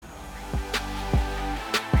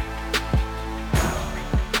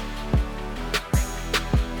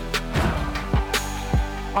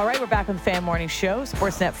back on the Fan Morning Show,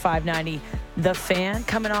 Sportsnet 590, The Fan,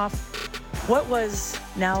 coming off what was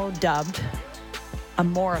now dubbed a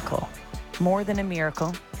miracle, more than a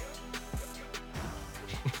miracle.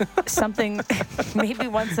 Something maybe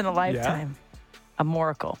once in a lifetime, a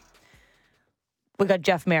miracle. We got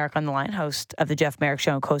Jeff Marek on the line, host of the Jeff Marek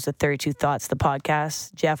Show and host of 32 Thoughts, the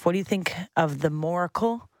podcast. Jeff, what do you think of the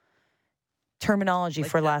miracle terminology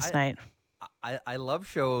for last night? I love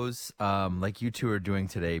shows like you two are doing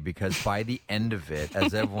today, because by the end of it,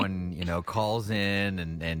 as everyone calls in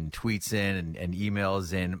and tweets in and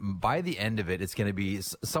emails in, by the end of it, it's going to be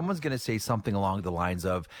someone's going to say something along the lines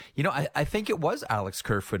of, I think it was Alex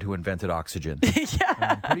Kerfoot who invented oxygen. Yeah,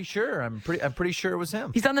 I'm pretty sure. I'm pretty sure it was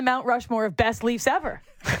him. He's on the Mount Rushmore of best Leafs ever.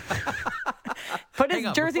 Put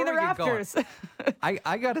his jersey in the rafters.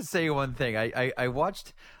 I got to say one thing. I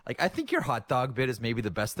watched, I think your hot dog bit is maybe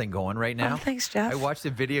the best thing going right now. Oh, thanks, Jeff. I watched a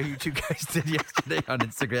video you two guys did yesterday on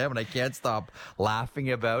Instagram, and I can't stop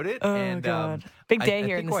laughing about it. Oh, and, God. Big day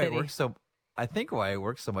here in the city. I think why I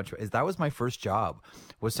work so much is that was my first job,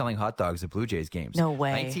 was selling hot dogs at Blue Jays games. No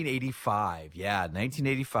way. 1985. Yeah,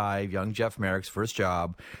 1985, young Jeff Marek's first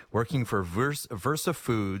job, working for Versa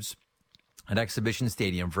Foods at Exhibition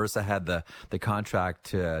Stadium. Versa had the contract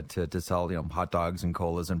to sell hot dogs and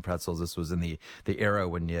colas and pretzels. This was in the era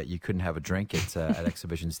when you couldn't have a drink at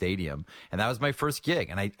Exhibition Stadium, and that was my first gig.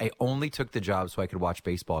 And I only took the job so I could watch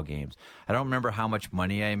baseball games. I don't remember how much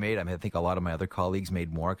money I made. I mean, I think a lot of my other colleagues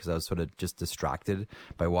made more because I was sort of just distracted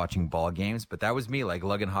by watching ball games. But that was me,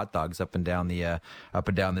 lugging hot dogs up and down the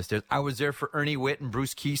stairs. I was there for Ernie Witt and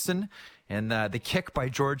Bruce Keeson. And the kick by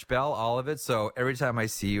George Bell, all of it. So every time I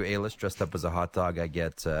see you, A-list, dressed up as a hot dog, I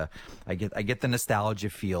get the nostalgia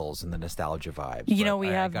feels and the nostalgia vibes. We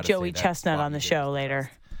have Joey Chestnut on the show later.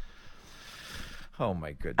 Oh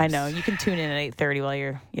my goodness! I know, you can tune in at 8:30 while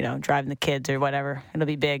you're driving the kids or whatever. It'll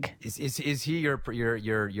be big. Is he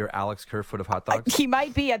your Alex Kerfoot of hot dogs? He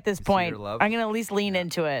might be at this point. I'm going to at least lean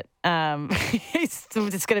into it. It's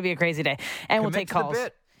going to be a crazy day, and we'll take calls.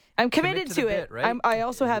 I'm committed to it. Bit, right? I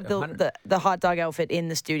also have the hot dog outfit in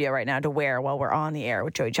the studio right now to wear while we're on the air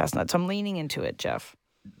with Joey Chestnut. So I'm leaning into it, Jeff.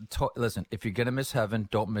 Listen, if you're going to miss heaven,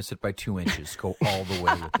 don't miss it by 2 inches. Go all the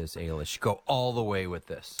way with this, Ailish. Go all the way with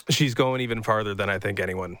this. She's going even farther than I think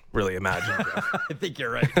anyone really imagined. I think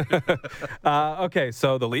you're right. Okay,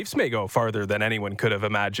 so the Leafs may go farther than anyone could have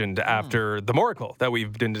imagined after the miracle that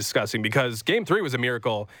we've been discussing, because Game 3 was a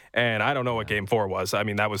miracle, and I don't know what Game 4 was. I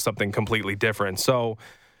mean, that was something completely different. So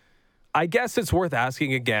I guess it's worth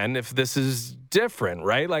asking again if this is different,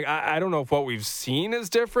 right? I don't know if what we've seen is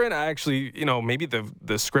different. I actually, maybe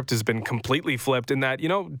the script has been completely flipped in that,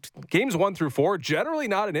 games 1 through 4, generally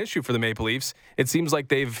not an issue for the Maple Leafs. It seems like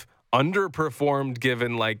they've underperformed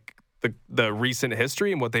given the recent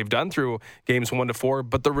history and what they've done through games 1 to 4,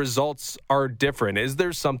 but the results are different. Is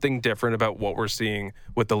there something different about what we're seeing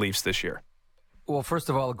with the Leafs this year? Well, first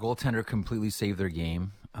of all, the goaltender completely saved their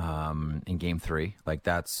game in Game 3.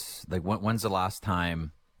 When's the last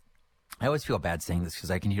time? I always feel bad saying this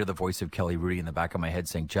because I can hear the voice of Kelly Rudy in the back of my head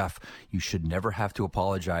saying, Jeff, you should never have to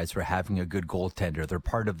apologize for having a good goaltender. They're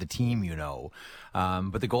part of the team,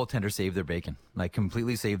 But the goaltender saved their bacon,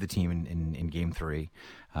 completely saved the team in Game 3.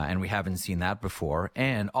 And we haven't seen that before.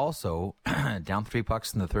 And also, down 3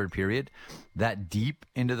 pucks in the third period, that deep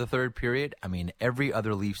into the third period, I mean, every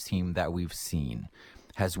other Leafs team that we've seen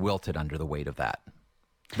has wilted under the weight of that.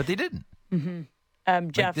 But they didn't. Mm-hmm.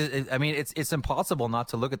 Jeff, it's impossible not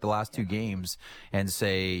to look at the last 2 games and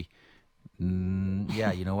say,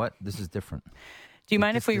 yeah, you know what? This is different. Do you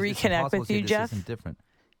mind if we reconnect with you, Jeff? This isn't different.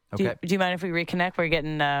 Okay. Do you mind if we reconnect? We're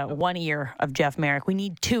getting 1 ear of Jeff Marek. We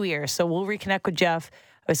need 2 ears, so we'll reconnect with Jeff.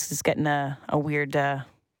 I was just getting a weird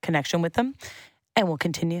connection with them, and we'll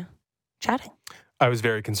continue chatting. I was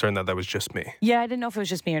very concerned that was just me. Yeah, I didn't know if it was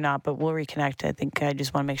just me or not, but we'll reconnect. I think I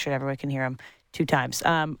just want to make sure everyone can hear him 2 times.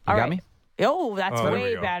 All right. Got me? Oh, that's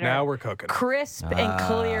way better. Now we're cooking. Crisp and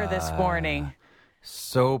clear this morning.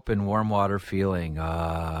 Soap and warm water feeling.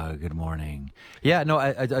 Good morning. Yeah, no,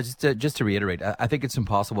 I just to reiterate, I think it's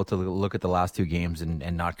impossible to look at the last 2 games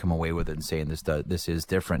and not come away with it and saying this is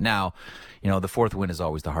different. Now, the fourth win is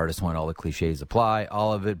always the hardest one. All the cliches apply,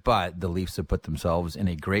 all of it. But the Leafs have put themselves in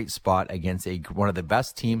a great spot against one of the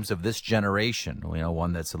best teams of this generation.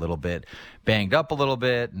 One that's a little bit banged up a little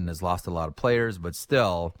bit and has lost a lot of players, but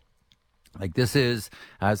still. I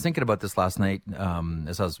was thinking about this last night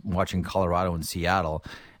as I was watching Colorado and Seattle.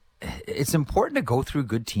 It's important to go through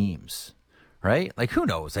good teams, right? Who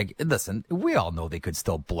knows? Listen, we all know they could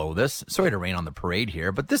still blow this. Sorry to rain on the parade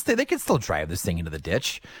here, but they could still drive this thing into the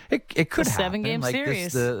ditch. It could happen. 7-game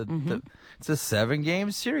series. It's a 7-game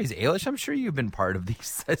series. Ailish, I'm sure you've been part of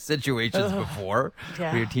these situations before,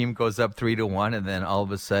 where your team goes up 3-1, and then all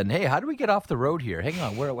of a sudden, hey, how do we get off the road here? Hang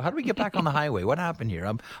on, how do we get back on the highway? What happened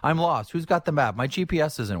here? I'm lost. Who's got the map? My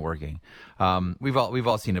GPS isn't working. We've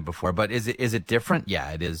all seen it before, but is it different? Yeah,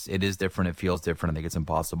 it is. It is different. It feels different. I think it's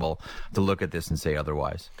impossible to look at this and say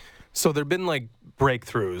otherwise. So there've been like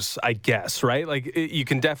breakthroughs, I guess, right? Like you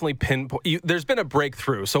can definitely pinpoint. There's been a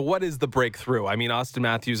breakthrough. So what is the breakthrough? I mean, Austin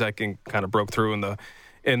Matthews, I think, kind of broke through in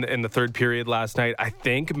the third period last night. I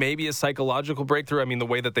think maybe a psychological breakthrough. I mean, the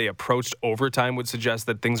way that they approached overtime would suggest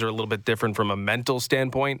that things are a little bit different from a mental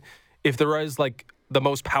standpoint. If there is like the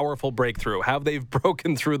most powerful breakthrough, how they've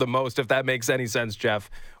broken through the most, if that makes any sense, Jeff,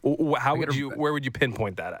 where would you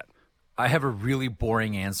pinpoint that at? I have a really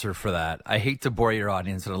boring answer for that. I hate to bore your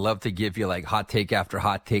audience, and I'd love to give you like hot take after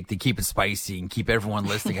hot take to keep it spicy and keep everyone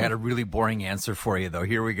listening. I had a really boring answer for you, though.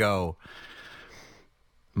 Here we go.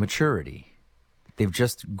 Maturity. They've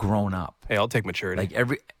just grown up. Hey, I'll take maturity.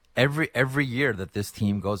 Like every year that this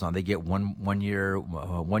team goes on, they get one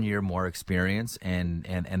year more experience, and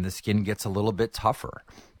the skin gets a little bit tougher.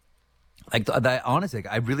 Like that, honestly,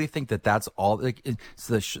 I really think that's all. Like,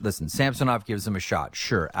 listen, Samsonov gives them a shot.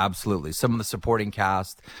 Sure, absolutely. Some of the supporting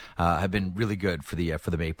cast have been really good for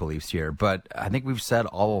the Maple Leafs here, but I think we've said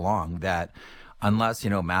all along that unless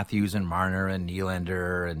Matthews and Marner and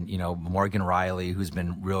Nylander and Morgan Riley, who's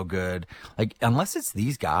been real good, like unless it's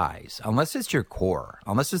these guys, unless it's your core,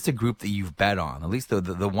 unless it's the group that you've bet on, at least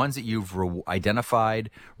the ones that you've identified,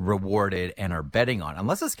 rewarded, and are betting on,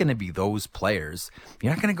 unless it's going to be those players,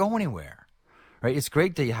 you're not going to go anywhere. Right? It's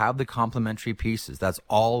great that you have the complementary pieces. That's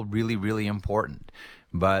all really, really important.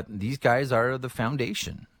 But these guys are the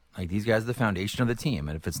foundation. Like, these guys are the foundation of the team.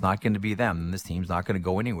 And if it's not going to be them, then this team's not going to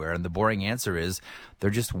go anywhere. And the boring answer is they're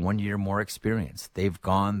just 1 year more experienced. They've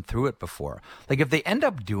gone through it before. Like, if they end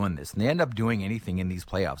up doing this and they end up doing anything in these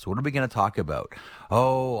playoffs, what are we going to talk about?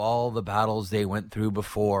 Oh, all the battles they went through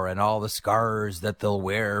before and all the scars that they'll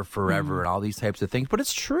wear forever and all these types of things. But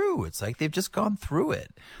it's true. It's like they've just gone through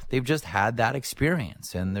it. They've just had that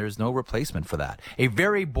experience, and there's no replacement for that. A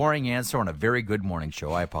very boring answer on a very good morning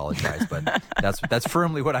show. I apologize, but that's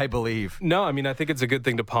firmly what I believe. No, I mean, I think it's a good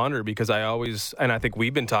thing to ponder because I think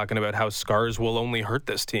we've been talking about how scars will only hurt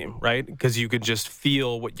this team, right? Because you could just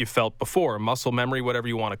feel what you felt before, muscle memory, whatever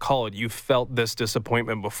you want to call it. You felt this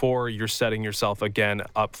disappointment before, you're setting yourself again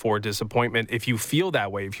up for disappointment. If you feel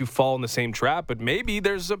that way, if you fall in the same trap, but maybe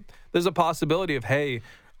there's a possibility of, hey,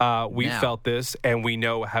 we felt this and we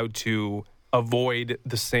know how to avoid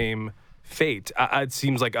the same fate. It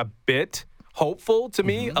seems like a bit hopeful to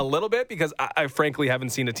me, a little bit, because I frankly haven't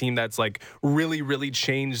seen a team that's like really, really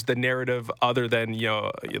changed the narrative other than,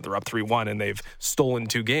 they're up 3-1 and they've stolen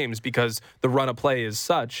 2 games because the run of play is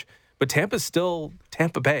such. But Tampa's still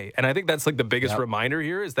Tampa Bay. And I think that's like the biggest reminder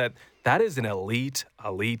here is that is an elite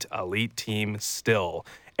team still.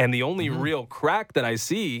 And the only real crack that I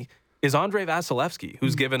see is Andrei Vasilevsky,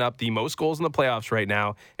 who's given up the most goals in the playoffs right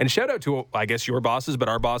now. And shout out to, I guess, your bosses, but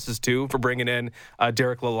our bosses too, for bringing in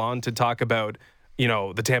Derek Lalonde to talk about,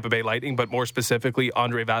 the Tampa Bay Lightning, but more specifically,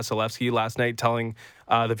 Andrei Vasilevsky last night telling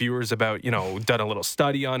the viewers about, done a little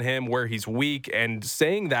study on him, where he's weak, and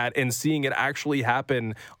saying that and seeing it actually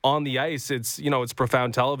happen on the ice. It's, it's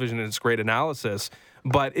profound television and it's great analysis.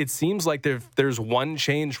 But it seems like there's one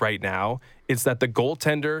change right now. It's that the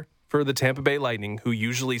goaltender for the Tampa Bay Lightning, who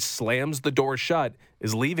usually slams the door shut,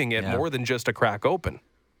 is leaving it more than just a crack open.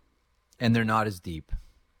 And they're not as deep.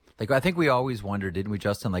 Like, I think we always wondered, didn't we,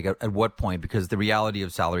 Justin, like at what point, because the reality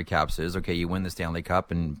of salary caps is, okay, you win the Stanley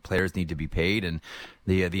Cup and players need to be paid, and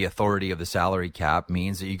the authority of the salary cap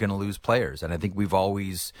means that you're going to lose players. And I think we've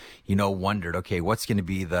always, wondered, okay, what's going to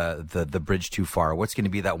be the bridge too far? What's going to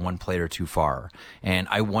be that one player too far? And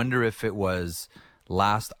I wonder if it was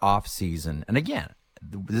last off season. And again,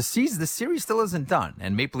 the series still isn't done,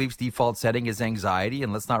 and Maple Leafs' default setting is anxiety.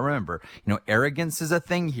 And let's not remember, arrogance is a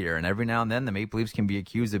thing here, and every now and then the Maple Leafs can be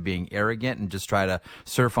accused of being arrogant and just try to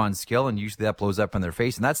surf on skill, and usually that blows up in their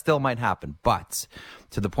face, and that still might happen. But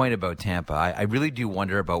to the point about Tampa, I really do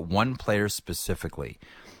wonder about one player specifically.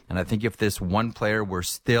 And I think if this one player were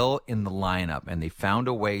still in the lineup and they found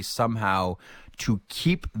a way somehow to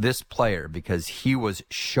keep this player, because he was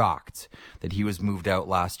shocked that he was moved out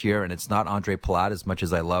last year, and it's not Andre Palat as much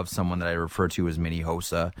as I love someone that I refer to as Mini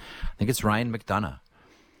Hossa. I think it's Ryan McDonough.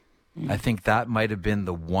 I think that might have been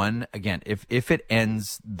the one, again, if it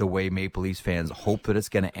ends the way Maple Leafs fans hope that it's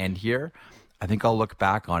going to end here, I think I'll look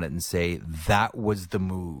back on it and say that was the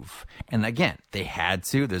move. And again, they had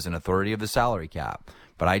to. There's an authority of the salary cap.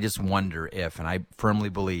 But I just wonder if, and I firmly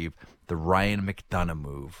believe, the Ryan McDonough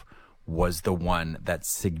move was the one that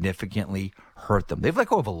significantly hurt them. They've let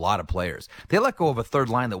go of a lot of players. They let go of a third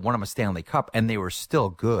line that won them a Stanley Cup, and they were still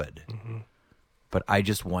good. Mm-hmm. But I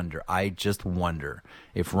just wonder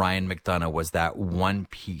if Ryan McDonagh was that one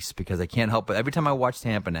piece, because I can't help it. Every time I watch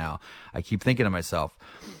Tampa now, I keep thinking to myself,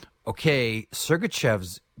 okay,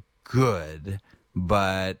 Sergachev's good,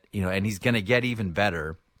 but, and he's going to get even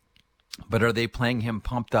better. But are they playing him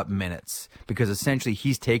pumped up minutes? Because essentially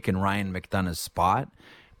he's taken Ryan McDonagh's spot,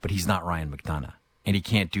 but he's not Ryan McDonagh. And he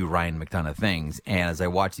can't do Ryan McDonagh things. And as I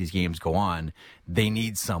watch these games go on, they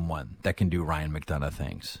need someone that can do Ryan McDonagh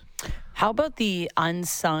things. How about the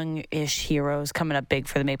unsung-ish heroes coming up big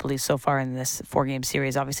for the Maple Leafs so far in this 4-game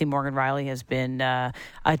series? Obviously, Morgan Rielly has been a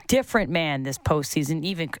different man this postseason.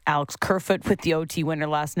 Even Alex Kerfoot with the OT winner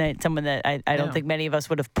last night, someone that I don't think many of us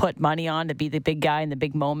would have put money on to be the big guy in the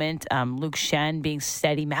big moment. Luke Schenn being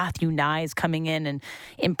steady. Matthew Nyes coming in and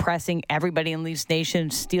impressing everybody in Leafs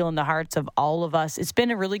Nation, stealing the hearts of all of us. It's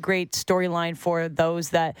been a really great storyline for those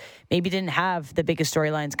that maybe didn't have the biggest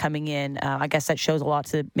storylines coming in. I guess that shows a lot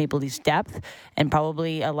to Maple Leafs depth, and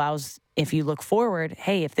probably allows, if you look forward,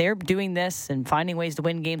 hey, if they're doing this and finding ways to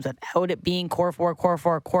win games without it being core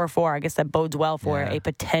four, I guess that bodes well for a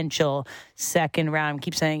potential second round. I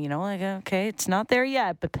keep saying, okay, it's not there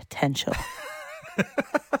yet, but potential.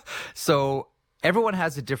 So everyone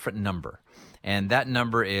has a different number. And that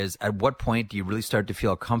number is, at what point do you really start to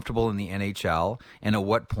feel comfortable in the NHL? And at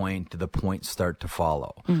what point do the points start to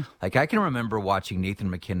follow? Like, I can remember watching Nathan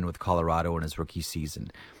MacKinnon with Colorado in his rookie season.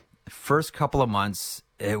 First couple of months,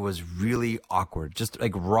 it was really awkward, just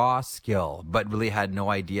like raw skill, but really had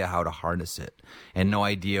no idea how to harness it and no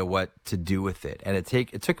idea what to do with it. And it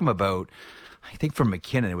took him about, I think for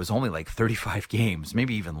MacKinnon, it was only like 35 games,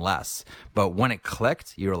 maybe even less. But when it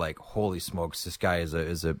clicked, you were like, holy smokes, this guy is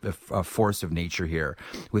a force of nature here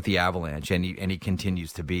with the Avalanche, and he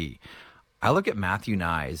continues to be. I look at Matthew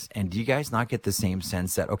Nyes, and do you guys not get the same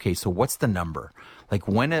sense that, okay, so what's the number? Like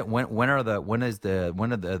when is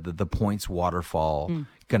the points waterfall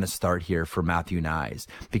going to start here for Matthew Nyes?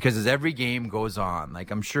 Because as every game goes on, like,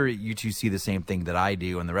 I'm sure you two see the same thing that I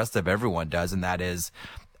do and the rest of everyone does, and that is,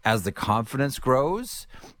 as the confidence grows,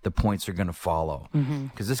 the points are going to follow.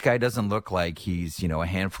 Because this guy doesn't look like he's, a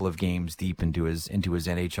handful of games deep into his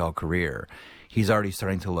NHL career. He's already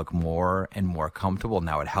starting to look more and more comfortable.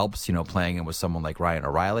 Now it helps, playing him with someone like Ryan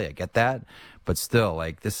O'Reilly. I get that. But still,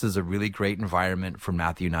 like, this is a really great environment for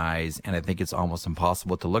Matthew Nyes. And I think it's almost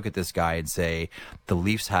impossible to look at this guy and say, the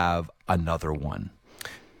Leafs have another one.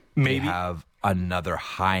 Maybe they have another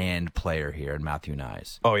high-end player here in Matthew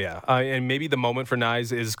Nyes. Oh, yeah. And maybe the moment for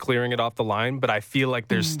Nyes is clearing it off the line, but I feel like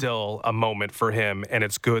there's still a moment for him, and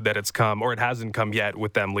it's good that it's come, or it hasn't come yet,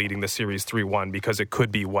 with them leading the series 3-1, because it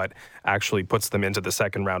could be what actually puts them into the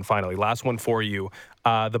second round finally. Last one for you.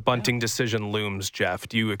 The bunting decision looms, Jeff.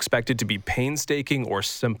 Do you expect it to be painstaking or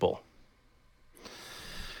simple?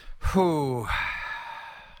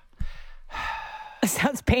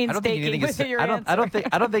 Sounds painstaking with your answer.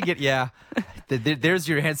 I don't think it. Yeah, there's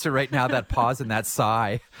your answer right now. That pause and that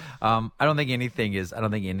sigh. I don't think anything is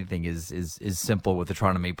simple with the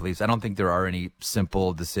Toronto Maple Leafs. I don't think there are any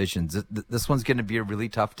simple decisions. This one's going to be a really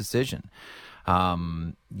tough decision.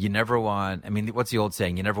 You never want. I mean, what's the old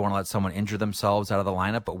saying? You never want to let someone injure themselves out of the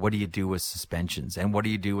lineup. But what do you do with suspensions? And what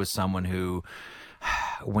do you do with someone who,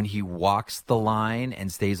 when he walks the line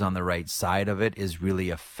and stays on the right side of it, is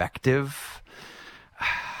really effective?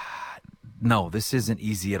 No, this isn't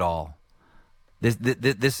easy at all.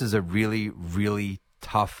 This is a really, really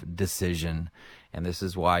tough decision, and this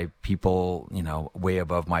is why people, way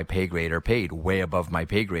above my pay grade are paid way above my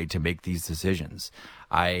pay grade to make these decisions.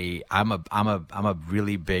 I'm a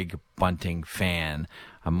really big Bunting fan.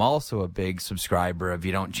 I'm also a big subscriber of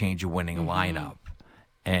you don't change a winning lineup,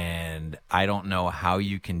 and I don't know how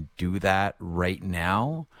you can do that right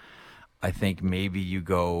now. I think maybe you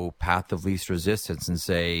go path of least resistance and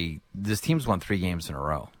say, this team's won 3 games in a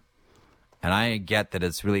row. And I get that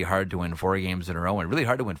it's really hard to win 4 games in a row, and really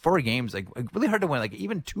hard to win 4 games, like really hard to win like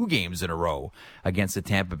even 2 games in a row against the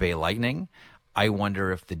Tampa Bay Lightning. I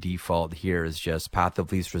wonder if the default here is just path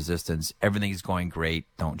of least resistance. Everything's going great.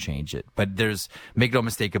 Don't change it. But make no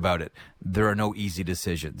mistake about it, there are no easy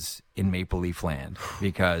decisions in Maple Leaf land,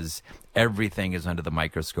 because everything is under the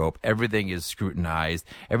microscope. Everything is scrutinized.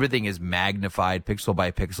 Everything is magnified pixel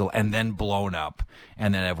by pixel and then blown up.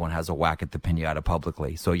 And then everyone has a whack at the pinata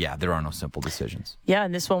publicly. So yeah, there are no simple decisions. Yeah,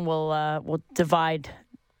 and this one will divide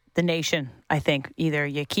the nation, I think. Either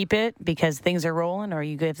you keep it because things are rolling, or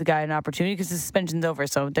you give the guy an opportunity because the suspension's over.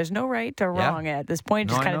 So there's no right or wrong at this point.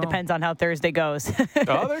 It just kind of depends on how Thursday goes.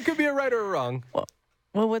 Oh, there could be a right or a wrong.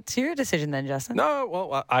 Well, what's your decision then, Justin? No,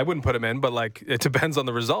 well, I wouldn't put him in, but it depends on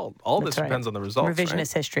the result. This depends on the results.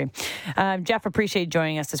 Revisionist history. Jeff, appreciate you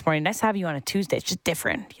joining us this morning. Nice to have you on a Tuesday. It's just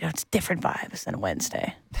different. It's different vibes than a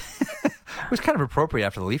Wednesday. It was kind of appropriate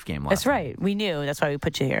after the Leaf game last That's right. We knew. That's why we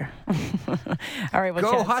put you here. All right, we'll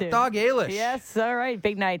Go chat Hot soon. Dog Ailish. Yes, all right.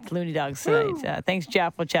 Big night, Looney Dogs tonight. Thanks,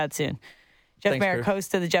 Jeff. We'll chat soon. Jeff Marek,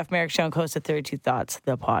 host of the Jeff Marek Show and host of 32 Thoughts,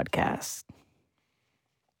 the podcast.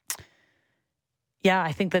 Yeah,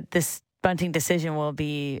 I think that this bunting decision will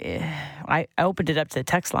be... I opened it up to the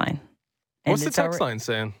text line. What's the text line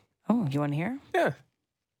saying? Oh, you want to hear? Yeah.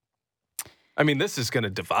 I mean, this is going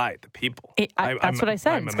to divide the people. That's what I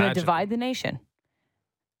said. It's going to divide the nation.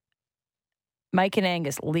 Mike and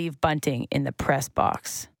Angus leave Bunting in the press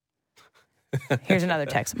box. Here's another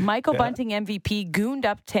text. Michael Bunting MVP gooned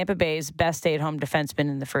up Tampa Bay's best stay-at-home defenseman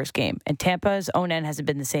in the first game, and Tampa's own end hasn't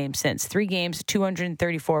been the same since. 3 games,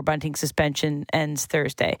 234. Bunting suspension ends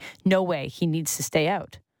Thursday. No way. He needs to stay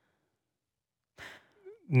out.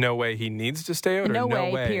 No way he needs to stay out? No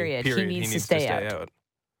way, period. He needs to stay out.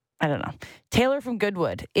 I don't know. Taylor from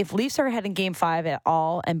Goodwood. If Leafs are ahead in Game 5 at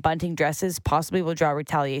all and Bunting dresses, possibly will draw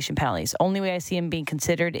retaliation penalties. Only way I see him being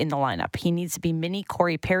considered in the lineup. He needs to be mini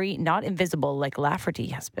Corey Perry, not invisible like Lafferty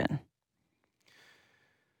has been.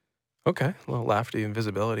 Okay, well, Lafferty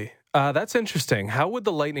invisibility. That's interesting. How would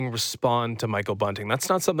the Lightning respond to Michael Bunting? That's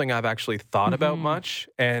not something I've actually thought about much.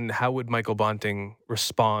 And how would Michael Bunting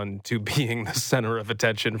respond to being the center of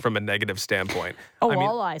attention from a negative standpoint?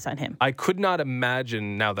 All eyes on him. I could not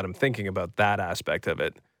imagine, now that I'm thinking about that aspect of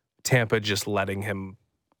it, Tampa just letting him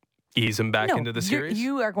ease him back into the series.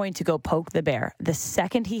 You are going to go poke the bear. The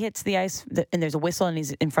second he hits the ice and there's a whistle and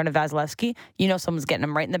he's in front of Vasilevsky, someone's getting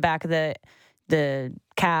him right in the back of the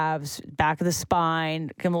calves, back of the spine,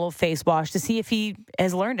 give him a little face wash to see if he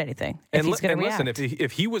has learned anything. If he's going to react. Listen,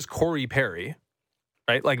 if he was Corey Perry,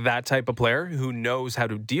 right, like that type of player who knows how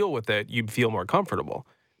to deal with it, you'd feel more comfortable.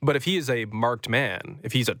 But if he is a marked man,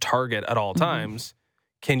 if he's a target at all times,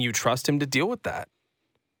 can you trust him to deal with that?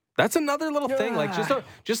 That's another little thing. Like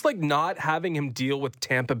just like not having him deal with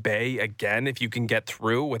Tampa Bay again if you can get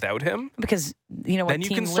through without him. Because what then you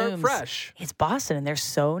can start fresh. It's Boston and they're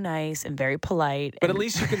so nice and very polite. But at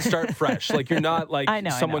least you can start fresh. Like you're not like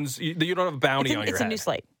someone's you don't have a bounty on your head. It's a new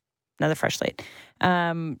slate. Another fresh slate.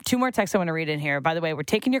 2 more texts I want to read in here. By the way, we're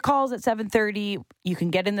taking your calls at 7:30. You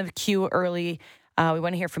can get in the queue early. We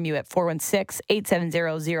want to hear from you at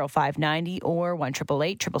 416-870-0590 or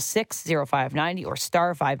 1-888-666-0590 or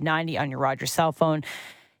star 590 on your Rogers cell phone.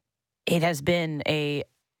 It has been a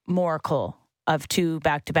miracle of 2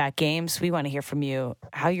 back-to-back games. We want to hear from you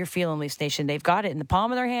how you're feeling, Leafs Nation. They've got it in the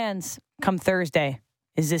palm of their hands come Thursday.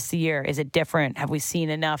 Is this the year? Is it different? Have we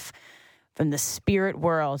seen enough from the spirit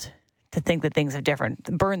world to think that things are different?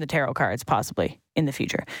 Burn the tarot cards, possibly, in the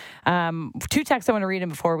future. 2 texts I want to read in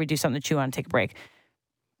before we do something to chew on and take a break.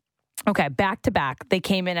 Okay, back-to-back. They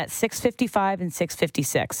came in at 6:55 and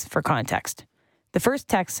 6:56 for context. The first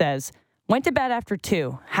text says, went to bed after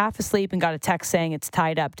 2, half asleep and got a text saying it's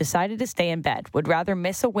tied up, decided to stay in bed, would rather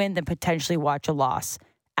miss a win than potentially watch a loss.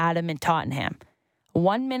 Adam in Tottenham.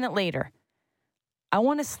 1 minute later, I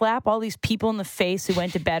want to slap all these people in the face who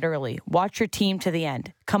went to bed early. Watch your team to the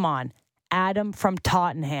end. Come on. Adam from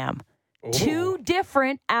Tottenham. Ooh. 2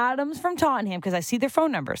 different Adams from Tottenham because I see their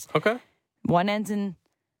phone numbers. Okay. One ends in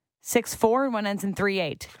 6-4 and one ends in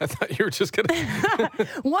 3-8. I thought you were just going to...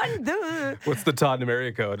 What's the Tottenham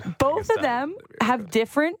area code? Both of them have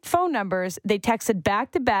different phone numbers. They texted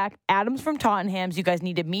back-to-back, Adams from Tottenham's. You guys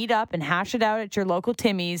need to meet up and hash it out at your local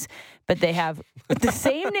Timmy's. But they have the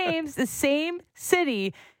same names, the same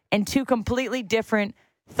city, and 2 completely different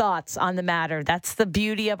thoughts on the matter. That's the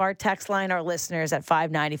beauty of our text line, our listeners at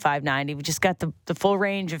 590-590. We just got the full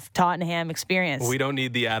range of Tottenham experience. We don't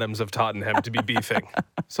need the Adams of Tottenham to be beefing.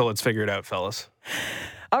 So let's figure it out, fellas.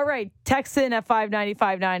 All right. Text in at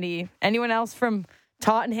 590-590. Anyone else from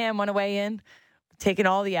Tottenham want to weigh in? Taking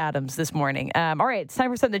all the Adams this morning. All right. It's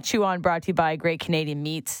time for something to chew on, brought to you by Great Canadian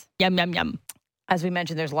Meats. Yum, yum, yum. As we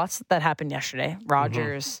mentioned, there's lots that happened yesterday.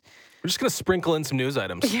 Rogers... We're just going to sprinkle in some news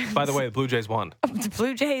items. Yes. By the way, the Blue Jays won. The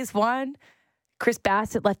Blue Jays won. Chris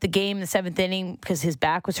Bassett left the game in the 7th inning because his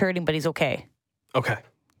back was hurting, but he's okay. Okay.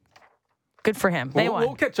 Good for him. They won.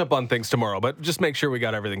 We'll catch up on things tomorrow, but just make sure we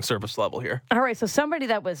got everything surface level here. All right, so somebody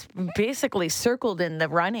that was basically circled in the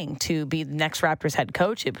running to be the next Raptors head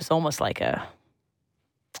coach, it was almost like a...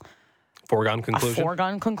 Foregone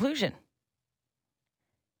conclusion.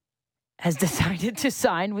 Has decided to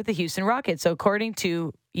sign with the Houston Rockets. So according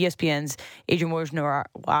to ESPN's Adrian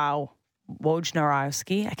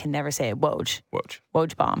Wojnarowski, I can never say it,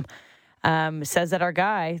 Wojbaum. says that our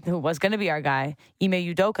guy, who was going to be our guy, Ime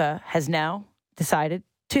Udoka, has now decided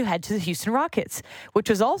to head to the Houston Rockets, which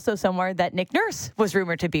was also somewhere that Nick Nurse was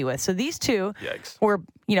rumored to be with. So these two were,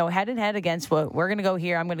 head and head against what we're going to go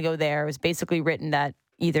here, I'm going to go there. It was basically written that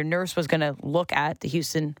either Nurse was going to look at the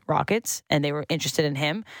Houston Rockets and they were interested in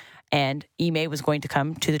him, and Ime was going to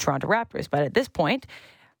come to the Toronto Raptors. But at this point,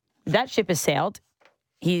 that ship has sailed.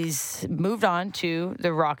 He's moved on to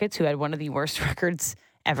the Rockets, who had one of the worst records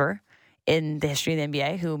ever in the history of the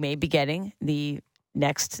NBA, who may be getting the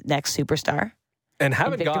next superstar. And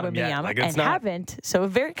haven't got him yet. Like, it's haven't. So a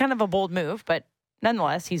very kind of a bold move, but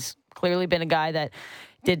nonetheless, he's clearly been a guy that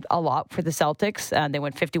did a lot for the Celtics. They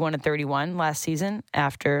went 51-31 last season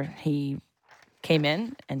after he came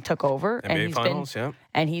in and took over. NBA Finals,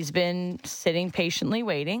 and he's been sitting patiently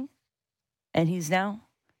waiting, and he's now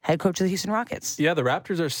head coach of the Houston Rockets. Yeah, the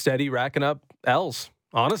Raptors are steady racking up L's.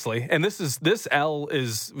 Honestly, and this L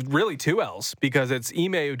is really two L's, because it's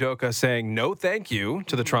Ime Udoka saying no thank you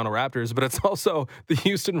to the Toronto Raptors, but it's also the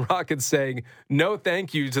Houston Rockets saying no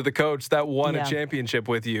thank you to the coach that won a championship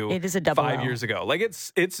with you. It is a double 5 years ago. Like,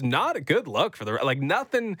 it's not a good look for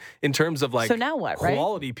nothing in terms of so now what,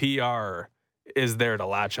 quality PR is there to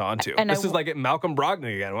latch onto. And this is like Malcolm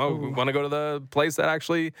Brogdon again. Well, we want to go to the place that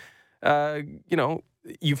actually,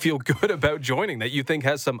 you feel good about joining, that you think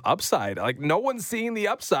has some upside. Like, no one's seeing the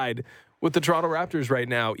upside with the Toronto Raptors right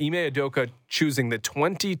now. Ime Udoka choosing the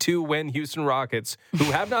 22-win Houston Rockets, who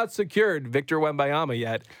have not secured Victor Wembanyama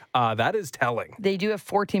yet. That is telling. They do have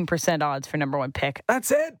 14% odds for number one pick. That's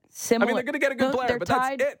it. Similar, they're going to get a good player, but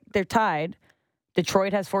tied, that's it. They're tied.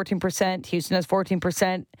 Detroit has 14%, Houston has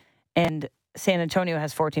 14%, and San Antonio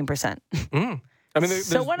has 14%.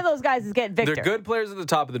 So one of those guys is getting Victor. They're good players at the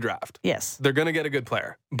top of the draft. Yes. They're going to get a good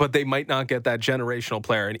player, but they might not get that generational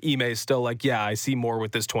player. And Ime's still like, I see more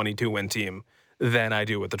with this 22-win team than I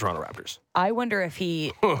do with the Toronto Raptors. I wonder if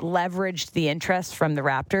he leveraged the interest from the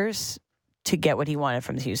Raptors to get what he wanted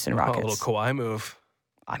from the Houston Rockets. A little Kawhi move.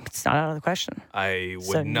 It's not out of the question. I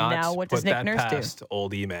would not now what does put Nick that Nurse past do?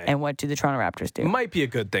 Old Ime. And what do the Toronto Raptors do? Might be a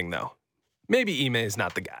good thing, though. Maybe Ime is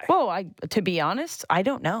not the guy. Well, to be honest, I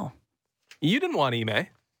don't know. You didn't want Ime.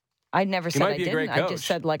 I never said I didn't. I just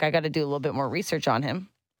said, I got to do a little bit more research on him.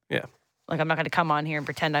 Yeah. I'm not going to come on here and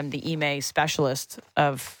pretend I'm the Ime specialist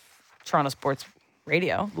of Toronto sports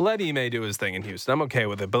radio. Let Ime do his thing in Houston. I'm okay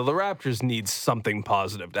with it. But the Raptors need something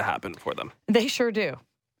positive to happen for them. They sure do.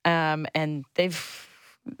 And they've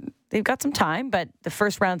got some time, but the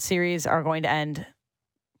first round series are going to end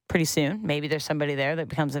pretty soon. Maybe there's somebody there that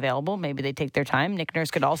becomes available. Maybe they take their time. Nick Nurse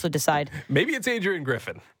could also decide. Maybe it's Adrian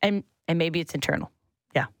Griffin. And maybe it's internal.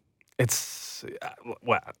 Yeah. It's,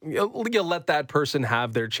 you let that person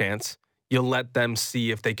have their chance. You let them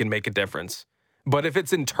see if they can make a difference. But if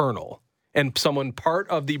it's internal and someone part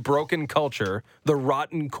of the broken culture, the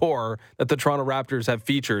rotten core that the Toronto Raptors have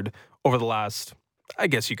featured over the last, I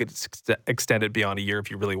guess you could extend it beyond a year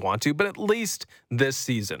if you really want to, but at least this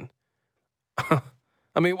season.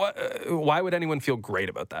 I mean, why would anyone feel great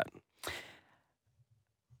about that?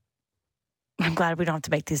 I'm glad we don't have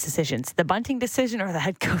to make these decisions. The bunting decision or the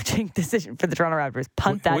head coaching decision for the Toronto Raptors.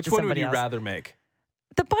 Punt that to somebody else. Which one would you rather make?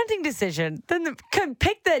 The bunting decision. Then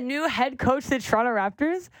pick the new head coach of the Toronto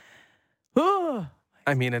Raptors. Ooh.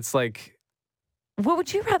 I mean, it's like... What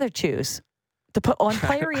would you rather choose? To put one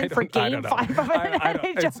player in for game 5 of an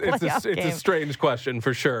NHL playoff game? It's a strange question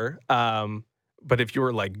for sure. But if you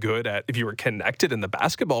were if you were connected in the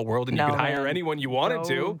basketball world and you could hire anyone you wanted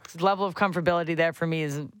to. Level of comfortability there for me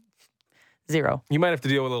is 0. You might have to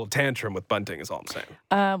deal with a little tantrum with Bunting is all I'm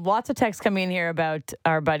saying. Lots of texts coming in here about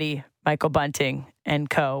our buddy Michael Bunting and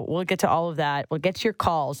co. We'll get to all of that. We'll get to your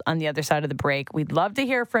calls on the other side of the break. We'd love to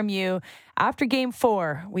hear from you. After Game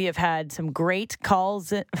 4, we have had some great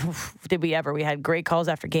calls. Did we ever? We had great calls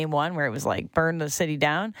after Game 1 where it was like burn the city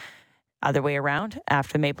down. Other way around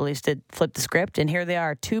after the Maple Leafs did flip the script. And here they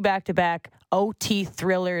are, 2 back-to-back OT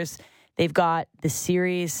thrillers. They've got the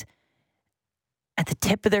series at the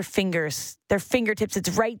tip of their fingers, their fingertips. It's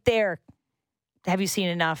right there. Have you seen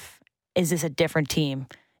enough? Is this a different team?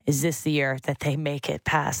 Is this the year that they make it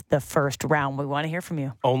past the first round? We want to hear from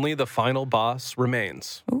you. Only the final boss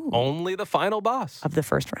remains. Ooh. Only the final boss of the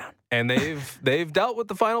first round. And they've dealt with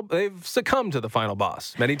the final. They've succumbed to the final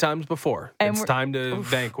boss many times before. And it's time to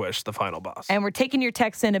vanquish the final boss. And we're taking your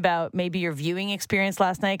texts in about maybe your viewing experience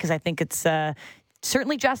last night, because I think it's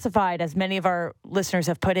certainly justified, as many of our listeners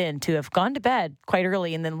have put in, to have gone to bed quite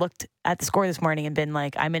early and then looked at the score this morning and been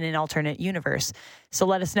like, I'm in an alternate universe. So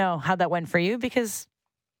let us know how that went for you, because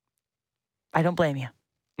I don't blame you.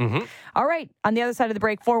 Mm-hmm. All right. On the other side of the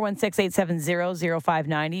break,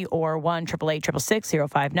 416-870-0590 or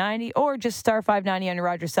 1-888-666-0590 or just star 590 on your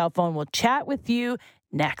Rogers cell phone. We'll chat with you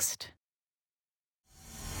next.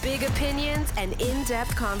 Big opinions and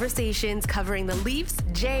in-depth conversations covering the Leafs,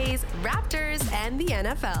 Jays, Raptors, and the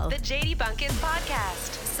NFL. The JD Bunkis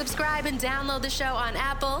Podcast. Subscribe and download the show on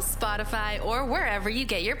Apple, Spotify, or wherever you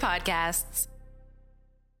get your podcasts.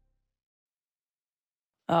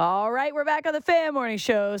 All right, we're back on the Fan Morning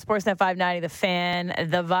Show. Sportsnet 590, The Fan.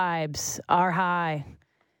 The vibes are high.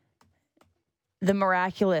 The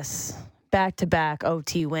miraculous back-to-back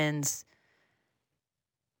OT wins.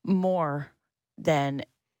 More than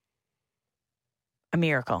a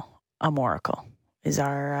miracle. A moracle is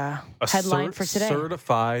our headline for today.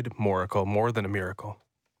 Certified moracle, more than a miracle.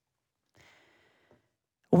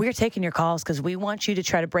 We're taking your calls because we want you to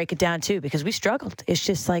try to break it down too, because we struggled. It's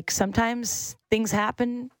just like sometimes things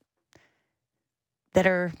happen that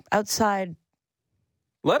are outside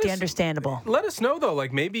the understandable. Let us know though.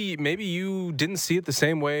 Like maybe you didn't see it the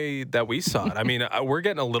same way that we saw it. I mean, we're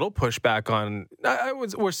getting a little pushback on.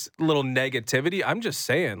 Was a little negativity. I'm just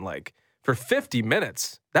saying, like for 50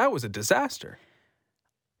 minutes, that was a disaster.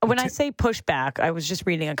 When I say pushback, I was just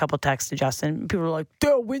reading a couple texts to Justin. People were like,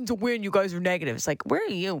 "Duh, win's a win. You guys are negative." It's like, where are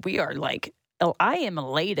you? We are like, I am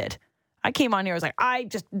elated. I came on here, I was like, I'm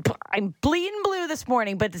bleeding blue this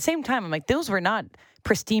morning. But at the same time, I'm like, those were not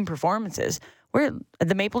pristine performances.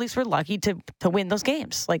 The Maple Leafs were lucky to win those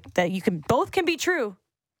games. Like that, both can be true.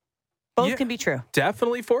 Both can be true.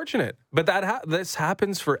 Definitely fortunate. But this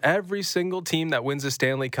happens for every single team that wins a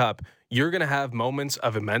Stanley Cup. You're going to have moments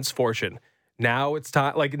of immense fortune. Now it's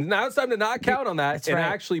time to not count on that and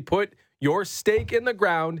actually put your stake in the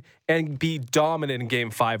ground and be dominant in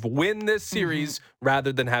Game 5. Win this series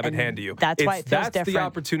rather than have it hand to you. That's why it feels different. That's the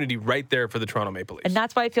opportunity right there for the Toronto Maple Leafs. And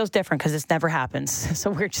that's why it feels different, because this never happens.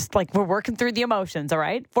 So we're just like, we're working through the emotions, all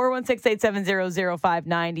right?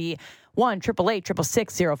 416-870-0590,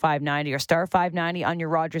 1-888-666-0590 or star 590 on your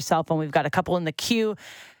Rogers cell phone. We've got a couple in the queue.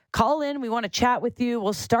 Call in. We want to chat with you.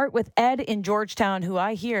 We'll start with Ed in Georgetown, who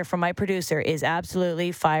I hear from my producer is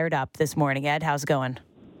absolutely fired up this morning. Ed, how's it going?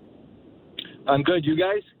 I'm good. You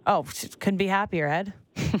guys? Oh, couldn't be happier, Ed.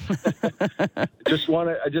 I just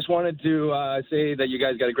wanted to say that you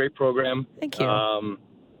guys got a great program. Thank you.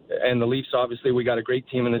 And the Leafs, obviously, we got a great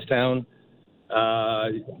team in this town.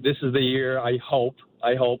 This is the year. I hope.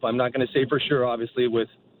 I'm not going to say for sure, obviously, with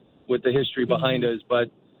the history behind us,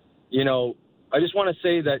 but I just want to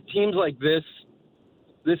say that teams like this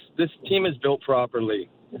team is built properly.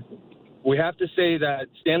 We have to say that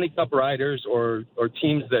Stanley Cup riders or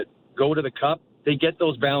teams that go to the Cup, they get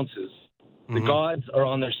those bounces. The gods are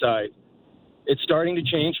on their side. It's starting to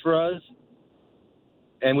change for us,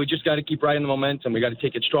 and we just got to keep riding the momentum. We got to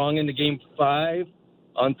take it strong into Game 5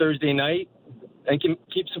 on Thursday night and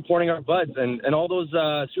keep supporting our buds. And all those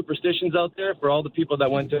superstitions out there, for all the people that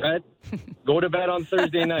went to bed, go to bed on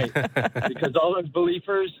Thursday night. Because all those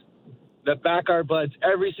believers that back our buds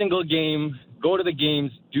every single game, go to the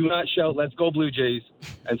games, do not shout, "Let's go Blue Jays,"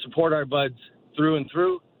 and support our buds through and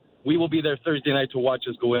through. We will be there Thursday night to watch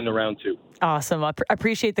us go into round 2. Awesome. I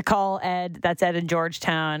appreciate the call, Ed. That's Ed in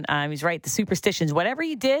Georgetown. He's right. The superstitions, whatever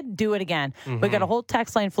you did, do it again. We got a whole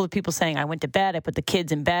text line full of people saying, I went to bed, I put the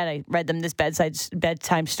kids in bed, I read them this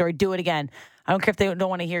bedtime story, do it again. I don't care if they don't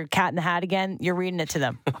want to hear Cat in the Hat again. You're reading it to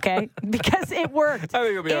them, okay? Because it worked. I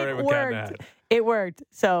think it'll be all right with Cat in the Hat. It worked.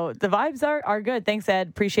 So the vibes are good. Thanks, Ed.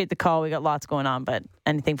 Appreciate the call. We got lots going on, but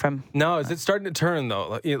anything from... No, is it starting to turn,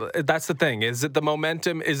 though? That's the thing. Is it the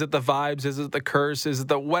momentum? Is it the vibes? Is it the curse? Is it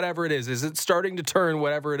the whatever it is? Is it starting to turn,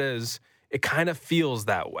 whatever it is? It kind of feels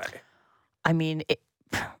that way. I mean,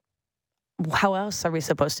 how else are we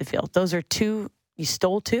supposed to feel? Those are two... You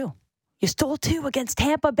stole two. You stole two against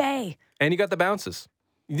Tampa Bay. And you got the bounces.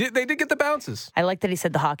 They did get the bounces. I like that he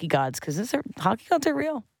said the hockey gods, because hockey gods are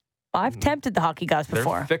real. I've tempted the hockey gods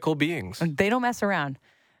before. They're fickle beings. They don't mess around.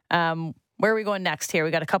 Where are we going next here?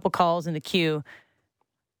 We got a couple calls in the queue.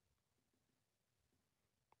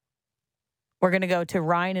 We're going to go to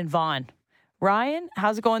Ryan and Vaughn. Ryan,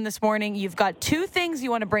 how's it going this morning? You've got two things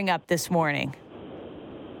you want to bring up this morning.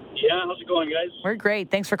 Yeah, how's it going, guys? We're great.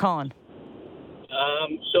 Thanks for calling.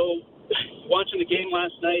 So, watching the game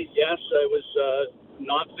last night, yes, I was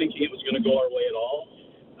not thinking it was going to go our way at all.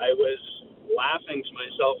 I was laughing to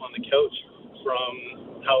myself on the couch from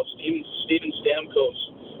how Steven Stamkos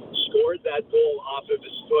scored that goal off of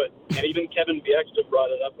his foot. And even Kevin Bieksa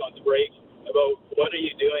brought it up on the break about, what are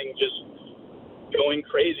you doing just going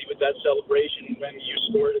crazy with that celebration when you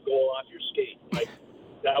scored a goal off your skate? Like,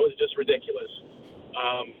 that was just ridiculous.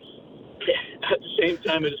 At the same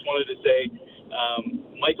time, I just wanted to say,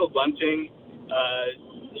 Michael Bunting,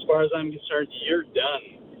 as far as I'm concerned, you're done.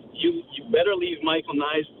 You better leave Matthew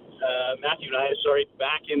Nyes,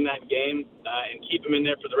 back in that game and keep him in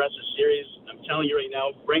there for the rest of the series. I'm telling you right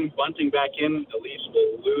now, bring Bunting back in, the Leafs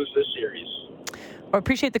will lose this series. I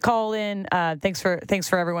appreciate the call in. Thanks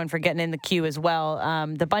for everyone for getting in the queue as well.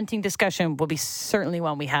 The Bunting discussion will be certainly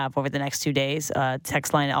one we have over the next 2 days.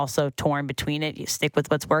 Text line also torn between it. You stick with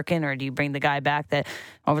what's working, or do you bring the guy back that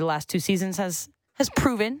over the last 2 seasons has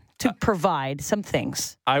proven to provide some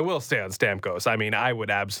things? I will stay on Stamkos. I mean, I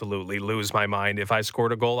would absolutely lose my mind if I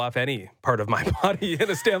scored a goal off any part of my body in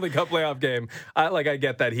a Stanley Cup playoff game. I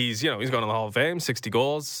get that he's going to the Hall of Fame, 60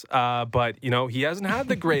 goals, but he hasn't had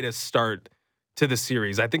the greatest start to the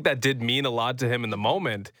series. I think that did mean a lot to him in the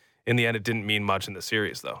moment. In the end, it didn't mean much in the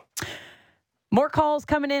series, though. More calls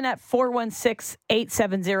coming in at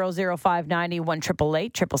 416-870-0590,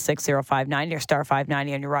 1-888-666-0590, or star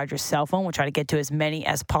 590 on your Rogers cell phone. We'll try to get to as many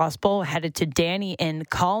as possible. Headed to Danny in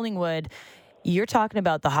Collingwood. You're talking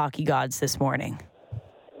about the hockey gods this morning.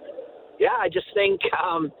 Yeah, I just think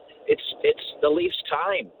it's the Leafs'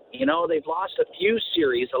 time. They've lost a few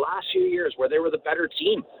series the last few years where they were the better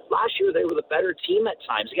team. Last year, they were the better team at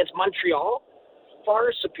times. Against Montreal,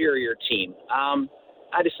 far superior team.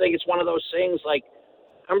 I just think it's one of those things like,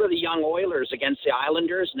 remember the young Oilers against the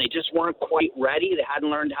Islanders, and they just weren't quite ready. They hadn't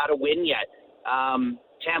learned how to win yet.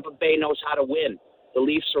 Tampa Bay knows how to win. The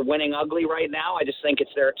Leafs are winning ugly right now. I just think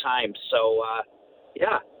it's their time. So,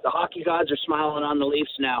 the hockey gods are smiling on the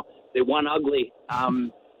Leafs now. They won ugly.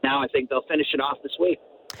 Now I think they'll finish it off this week.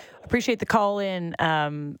 Appreciate the call in.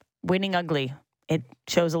 Winning ugly. It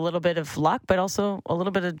shows a little bit of luck, but also a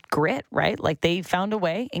little bit of grit, right? Like they found a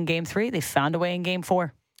way in Game 3. They found a way in Game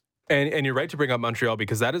 4. And you're right to bring up Montreal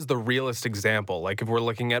because that is the realest example. Like if we're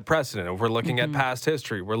looking at precedent, if we're looking at past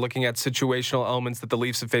history, we're looking at situational elements that the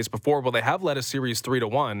Leafs have faced before. Well, they have led a series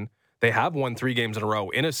 3-1. They have won 3 games in a row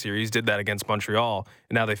in a series, did that against Montreal.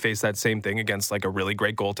 And now they face that same thing against like a really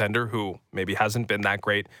great goaltender who maybe hasn't been that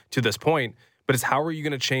great to this point. But it's how are you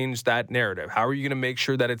going to change that narrative? How are you going to make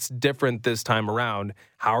sure that it's different this time around?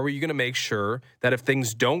 How are you going to make sure that if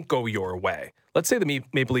things don't go your way, let's say the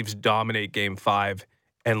Maple Leafs dominate Game 5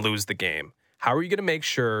 and lose the game. How are you going to make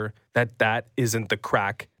sure that that isn't the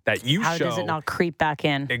crack that you show? How does it not creep back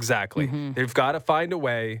in? Exactly. They've got to find a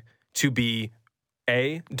way to be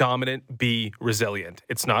A, dominant, B, resilient.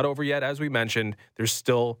 It's not over yet, as we mentioned. There's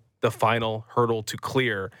still the final hurdle to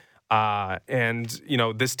clear.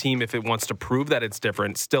 This team, if it wants to prove that it's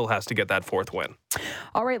different, still has to get that 4th win.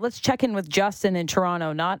 All right, let's check in with Justin in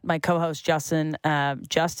Toronto. Not my co-host, Justin.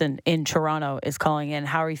 Justin in Toronto is calling in.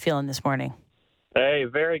 How are you feeling this morning? Hey,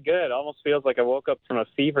 very good. Almost feels like I woke up from a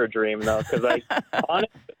fever dream, though, because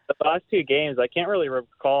honestly, the last 2 games, I can't really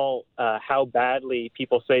recall how badly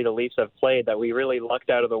people say the Leafs have played, that we really lucked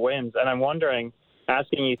out of the wins. And I'm wondering,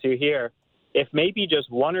 asking you two here, if maybe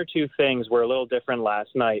just 1 or 2 things were a little different last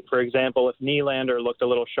night. For example, if Nylander looked a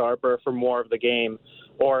little sharper for more of the game,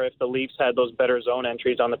 or if the Leafs had those better zone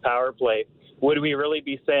entries on the power play, would we really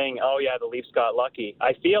be saying, oh, yeah, the Leafs got lucky?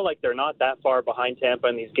 I feel like they're not that far behind Tampa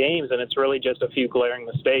in these games, and it's really just a few glaring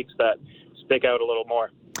mistakes that stick out a little more.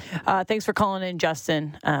 Thanks for calling in,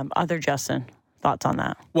 Justin. Other Justin, thoughts on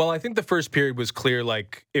that? Well, I think the first period was clear,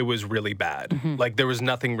 like, it was really bad. Like, there was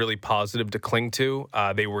nothing really positive to cling to.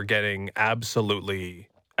 They were getting absolutely,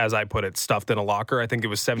 as I put it, stuffed in a locker. I think it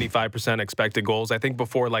was 75% expected goals. I think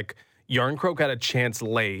before, like, Yarncroke had a chance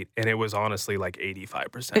late, and it was honestly like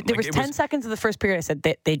 85%. There was 10 seconds of the first period. I said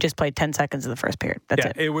they just played 10 seconds of the first period. That's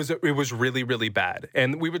it. It was really, really bad.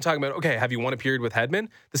 And we've been talking about, okay, have you won a period with Hedman?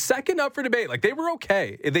 The second up for debate, like they were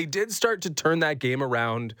okay. They did start to turn that game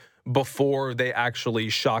around before they actually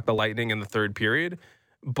shocked the Lightning in the third period.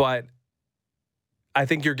 But I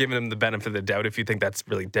think you're giving them the benefit of the doubt if you think that's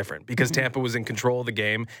really different because Tampa was in control of the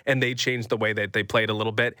game and they changed the way that they played a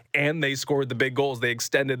little bit and they scored the big goals. They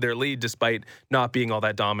extended their lead despite not being all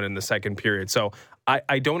that dominant in the second period. So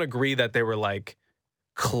I don't agree that they were like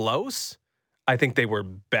close. I think they were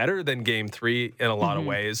better than Game 3 in a lot of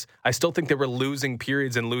ways. I still think they were losing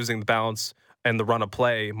periods and losing the balance and the run of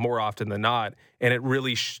play more often than not. And it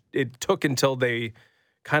really it took until they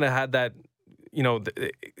kind of had that,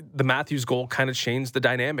 the Matthews goal kind of changed the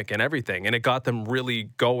dynamic and everything, and it got them really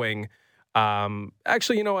going.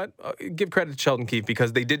 Actually, you know what? Give credit to Sheldon Keefe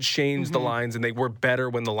because they did change the lines, and they were better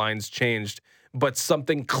when the lines changed. But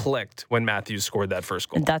something clicked when Matthews scored that first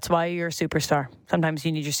goal. And that's why you're a superstar. Sometimes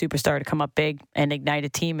you need your superstar to come up big and ignite a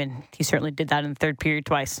team, and he certainly did that in the third period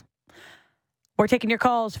twice. We're taking your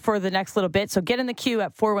calls for the next little bit. So get in the queue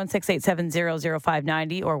at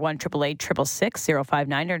 416-870-0590 or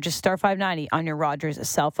 1-888-666-0590 or just star 590 on your Rogers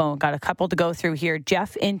cell phone. Got a couple to go through here.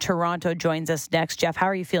 Jeff in Toronto joins us next. Jeff, how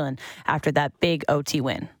are you feeling after that big OT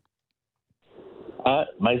win?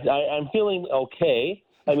 I'm feeling okay.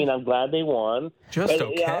 I mean, I'm glad they won. Just but,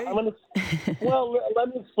 okay? Well, let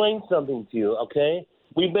me explain something to you, okay?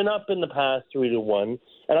 We've been up in the past 3-1,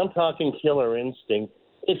 and I'm talking killer instinct.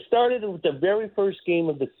 It started with the very first game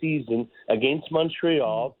of the season against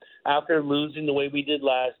Montreal after losing the way we did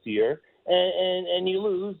last year, and you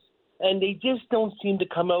lose, and they just don't seem to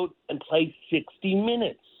come out and play 60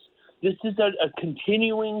 minutes. This is a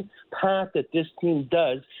continuing path that this team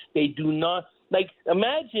does. They do not – like,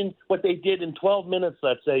 imagine what they did in 12 minutes,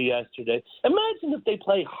 let's say, yesterday. Imagine if they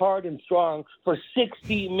play hard and strong for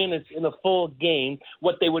 60 minutes in a full game,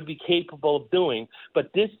 what they would be capable of doing. But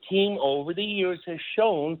this team over the years has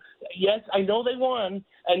shown, yes, I know they won,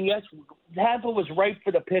 and yes, Tampa was right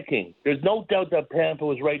for the picking. There's no doubt that Tampa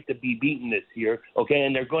was right to be beaten this year, okay,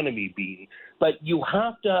 and they're going to be beaten. But you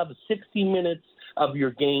have to have 60 minutes of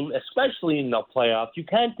your game, especially in the playoffs. You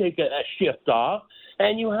can't take a shift off.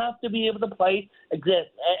 And you have to be able to play and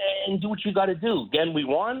do what you got to do. Again, we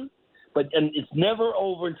won, and it's never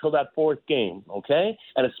over until that fourth game, okay?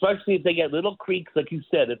 And especially if they get little creaks, like you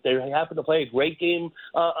said, if they happen to play a great game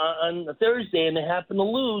on Thursday and they happen to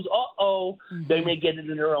lose, they may get it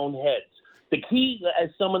in their own heads. The key, as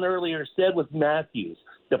someone earlier said, was Matthews.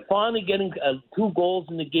 The finally getting 2 goals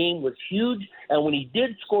in the game was huge, and when he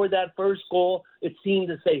did score that first goal, it seemed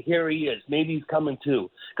to say, here he is. Maybe he's coming too.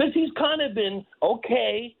 Because he's kind of been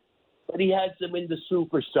okay, but he has them in the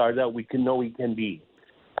superstar that we can know he can be.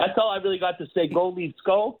 That's all I really got to say. Go Leafs,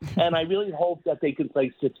 go. And I really hope that they can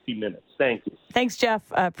play 60 minutes. Thank you. Thanks, Jeff.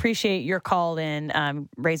 Appreciate your call in.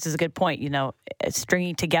 Raises a good point. You know,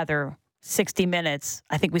 stringing together 60 minutes.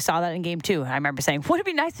 I think we saw that in game 2. I remember saying, wouldn't it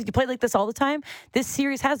be nice if you played like this all the time? This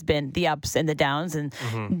series has been the ups and the downs and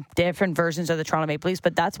different versions of the Toronto Maple Leafs,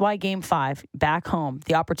 but that's why game 5, back home,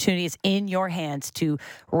 the opportunity is in your hands to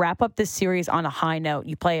wrap up this series on a high note.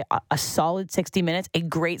 You play a solid 60 minutes, a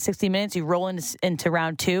great 60 minutes. You roll into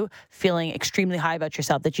round 2 feeling extremely high about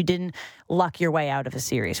yourself that you didn't luck your way out of a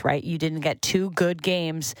series, right? You didn't get 2 good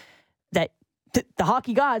games that the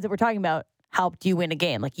hockey gods that we're talking about helped you win a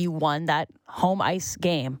game. Like, you won that home ice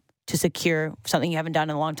game to secure something you haven't done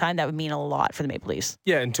in a long time. That would mean a lot for the Maple Leafs.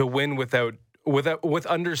 Yeah, and to win with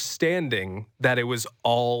understanding that it was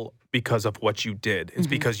all because of what you did. It's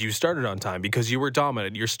because you started on time, because you were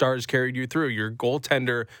dominant. Your stars carried you through. Your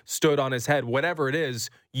goaltender stood on his head. Whatever it is,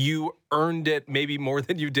 you earned it maybe more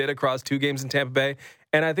than you did across 2 games in Tampa Bay.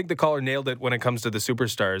 And I think the caller nailed it when it comes to the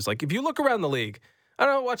superstars. Like, if you look around the league, I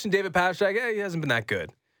don't know, watching David Pastrnak, he hasn't been that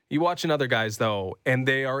good. You watching other guys, though, and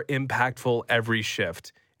they are impactful every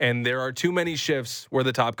shift. And there are too many shifts where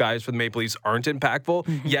the top guys for the Maple Leafs aren't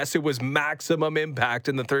impactful. Yes, it was maximum impact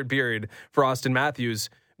in the third period for Austin Matthews,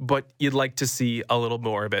 but you'd like to see a little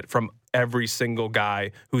more of it from every single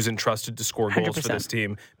guy who's entrusted to score goals 100%. For this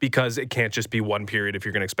team, because it can't just be one period if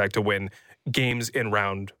you're going to expect to win games in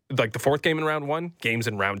round, like the 4th game in round 1, games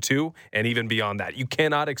in round 2, and even beyond that. You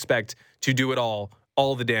cannot expect to do it all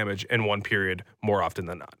the damage in one period more often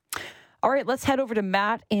than not. All right, let's head over to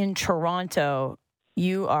Matt in Toronto.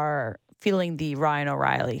 You are feeling the Ryan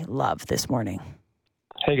O'Reilly love this morning.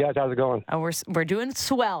 Hey guys, how's it going? We're doing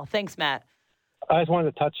swell. Thanks, Matt. I just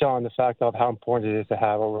wanted to touch on the fact of how important it is to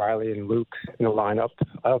have O'Reilly and Luke in the lineup.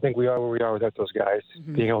 I don't think we are where we are without those guys.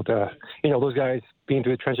 Being able to, those guys being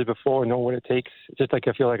through the trenches before, know what it takes. Just like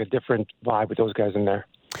I feel like a different vibe with those guys in there.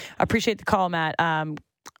 I appreciate the call, Matt. Ryan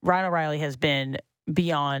O'Reilly has been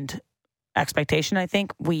beyond expectation. I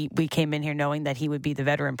think we came in here knowing that he would be the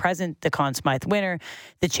veteran present, the Conn Smythe winner,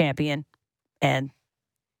 the champion, and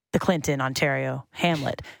the Clinton, Ontario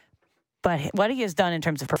Hamlet. But what he has done in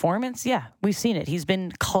terms of performance, yeah, we've seen it. He's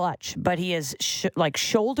been clutch, but he has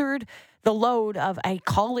shouldered the load of a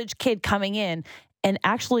college kid coming in and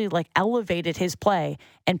actually elevated his play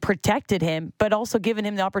and protected him, but also given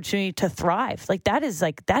him the opportunity to thrive. That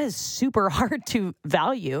is super hard to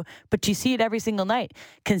value, but you see it every single night.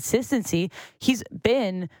 Consistency. He's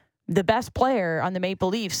been the best player on the Maple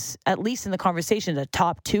Leafs, at least in the conversation, the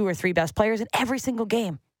top 2 or 3 best players in every single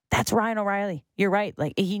game. That's Ryan O'Reilly. You're right.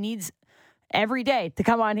 He needs every day to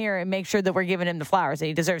come on here and make sure that we're giving him the flowers that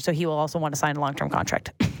he deserves. So he will also want to sign a long-term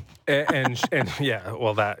contract. and yeah,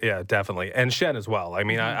 well, definitely. And Shen as well. I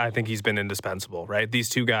mean, I think he's been indispensable, right? These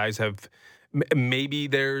 2 guys have, maybe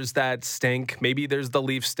there's that stink. Maybe there's the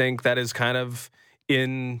Leaf stink that is kind of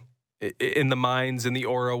in in the minds and the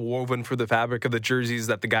aura woven through the fabric of the jerseys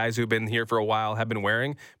that the guys who've been here for a while have been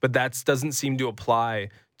wearing. But that doesn't seem to apply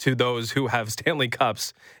to those who have Stanley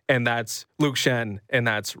Cups, and that's Luke Schenn and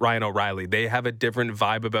that's Ryan O'Reilly. They have a different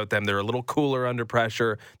vibe about them. They're a little cooler under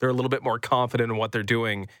pressure. They're a little bit more confident in what they're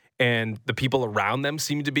doing, and the people around them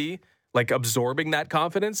seem to be like absorbing that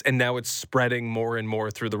confidence, and now it's spreading more and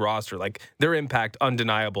more through the roster. Like, their impact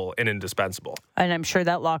undeniable and indispensable. And I'm sure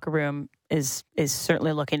that locker room is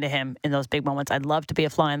certainly looking to him in those big moments. I'd love to be a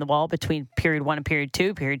fly on the wall between period 1 and period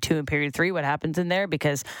 2 and period 3, what happens in there,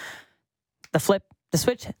 because the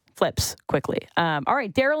switch flips quickly. All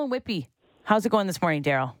right, Daryl and Whippy. How's it going this morning,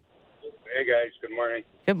 Daryl? Hey, guys. Good morning.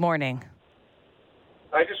 Good morning.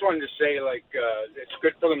 I just wanted to say, it's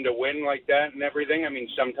good for them to win like that and everything. I mean,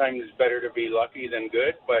 sometimes it's better to be lucky than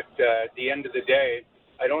good. But at the end of the day,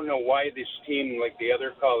 I don't know why this team, like the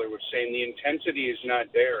other caller was saying, the intensity is not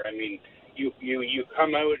there. I mean, you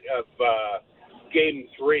come out of Game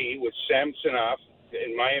 3 with Samsonov,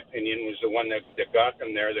 in my opinion, was the one that got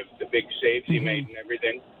them there, the big saves he made and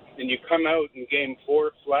everything. And you come out in Game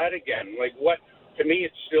 4 flat again. Like, what? To me,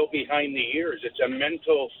 it's still behind the ears. It's a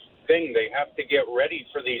mental thing. They have to get ready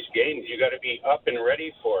for these games. You got to be up and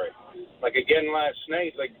ready for it. Like, again, last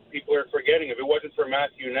night, like, people are forgetting, if it wasn't for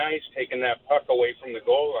Matthew Nice taking that puck away from the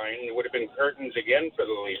goal line, it would have been curtains again for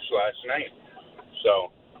the Leafs last night.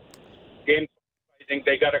 So, game, I think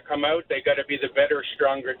they got to come out. They got to be the better,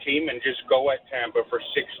 stronger team and just go at Tampa for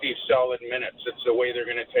 60 solid minutes. It's the way they're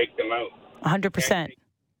going to take them out. 100%.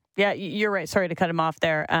 Yeah, you're right. Sorry to cut him off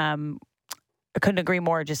there. I couldn't agree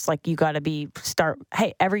more. Just like, you got to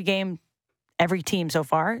hey, every game, every team so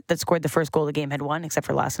far that scored the first goal of the game had won, except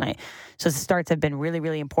for last night. So the starts have been really,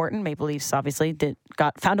 really important. Maple Leafs obviously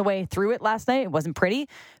found a way through it last night. It wasn't pretty,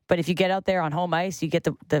 but if you get out there on home ice, you get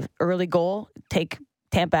the early goal, take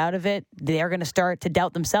Tampa out of it, they're going to start to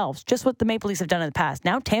doubt themselves. Just what the Maple Leafs have done in the past.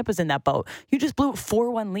 Now Tampa's in that boat. You just blew a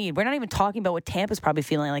 4-1 lead. We're not even talking about what Tampa's probably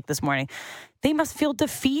feeling like this morning. They must feel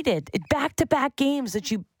defeated. Back-to-back games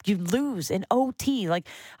that you lose in OT. Like,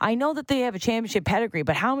 I know that they have a championship pedigree,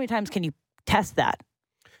 but how many times can you test that,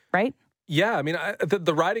 right? Yeah, I mean,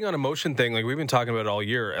 the riding on emotion thing, like we've been talking about it all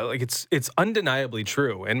year, like it's undeniably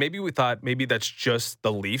true. And maybe we thought maybe that's just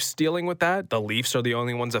the Leafs dealing with that. The Leafs are the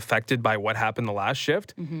only ones affected by what happened the last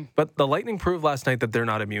shift. Mm-hmm. But the Lightning proved last night that they're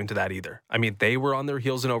not immune to that either. I mean, they were on their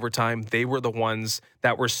heels in overtime. They were the ones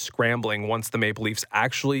that were scrambling once the Maple Leafs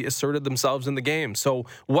actually asserted themselves in the game. So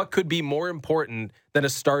what could be more important than a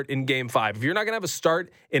start in Game 5? If you're not going to have a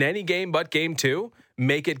start in any game but Game 2,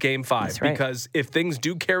 make it Game 5. That's right. Because if things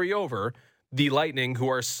do carry over, the Lightning, who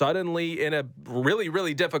are suddenly in a really,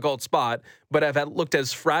 really difficult spot, but have looked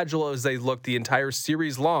as fragile as they looked the entire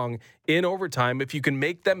series long in overtime, if you can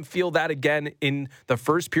make them feel that again in the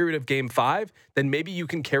first period of Game 5, then maybe you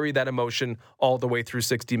can carry that emotion all the way through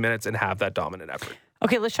 60 minutes and have that dominant effort.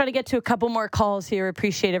 Okay, let's try to get to a couple more calls here.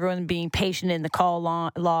 Appreciate everyone being patient in the call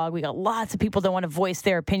log. We got lots of people that want to voice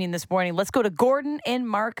their opinion this morning. Let's go to Gordon in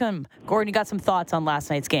Markham. Gordon, you got some thoughts on last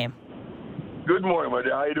night's game? Good morning, my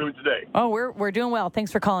dear. How are you doing today? Oh, we're doing well.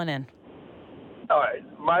 Thanks for calling in. All right.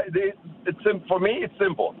 For me, it's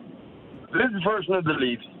simple. This version of the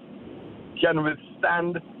Leafs can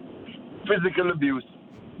withstand physical abuse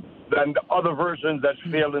than the other versions that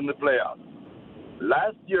failed in the playoffs.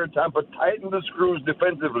 Last year, Tampa tightened the screws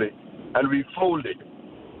defensively, and we folded.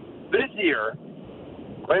 This year,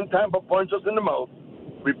 when Tampa punched us in the mouth,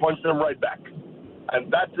 we punched them right back.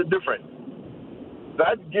 And that's the difference.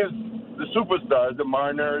 That gives the superstars, the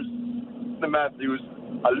Mariners, the Matthews,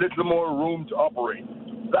 a little more room to operate.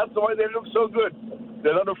 That's why they look so good.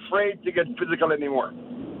 They're not afraid to get physical anymore.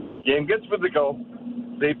 Game gets physical,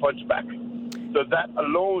 they punch back. So that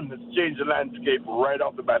alone has changed the landscape right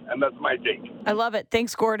off the bat, and that's my take. I love it.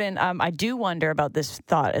 Thanks, Gordon. I do wonder about this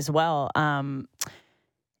thought as well.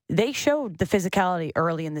 They showed the physicality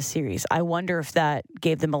early in the series. I wonder if that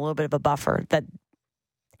gave them a little bit of a buffer that,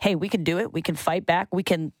 hey, we can do it. We can fight back. We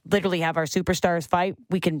can literally have our superstars fight.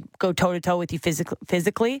 We can go toe-to-toe with you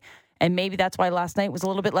physically. And maybe that's why last night was a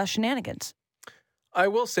little bit less shenanigans. I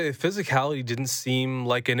will say physicality didn't seem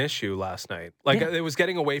like an issue last night. It was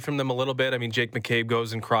getting away from them a little bit. I mean, Jake McCabe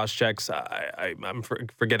goes and cross-checks. I'm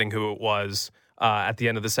forgetting who it was at the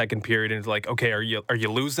end of the second period. And it's like, okay, are you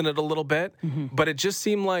losing it a little bit? Mm-hmm. But it just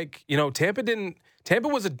seemed like, Tampa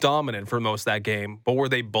was a dominant for most of that game. But were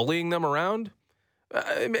they bullying them around?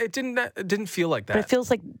 It didn't feel like that. But it feels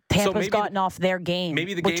like Tampa's gotten off their game.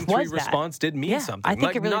 Maybe the Game 3 response did mean something. I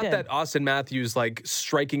think it really did. Not that Austin Matthews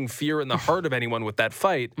striking fear in the heart of anyone with that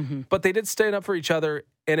fight, mm-hmm. but they did stand up for each other,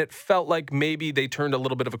 and it felt like maybe they turned a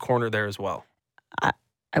little bit of a corner there as well.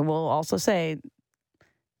 I will also say,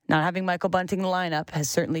 Not having Michael Bunting in the lineup has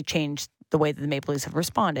certainly changed the way that the Maple Leafs have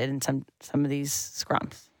responded in some of these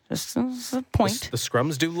scrums. Just a point. The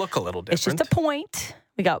scrums do look a little different. It's just a point.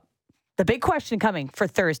 We got the big question coming for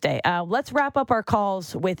Thursday. Let's wrap up our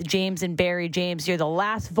calls with James and Barrie. James, you're the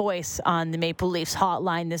last voice on the Maple Leafs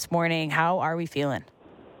hotline this morning. How are we feeling?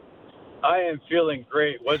 I am feeling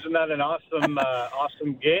great. Wasn't that an awesome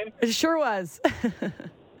awesome game? It sure was.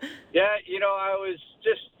 Yeah, I was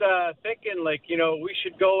just thinking, we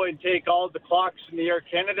should go and take all the clocks in the Air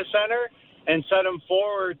Canada Centre and set them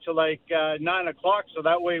forward to 9 o'clock, so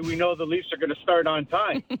that way we know the Leafs are going to start on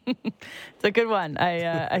time. It's a good one.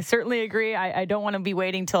 I certainly agree. I don't want to be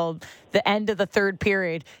waiting till the end of the third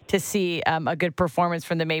period to see a good performance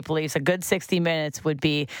from the Maple Leafs. A good 60 minutes would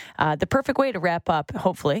be the perfect way to wrap up,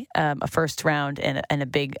 hopefully, a first round and a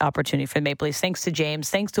big opportunity for the Maple Leafs. Thanks to James.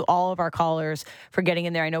 Thanks to all of our callers for getting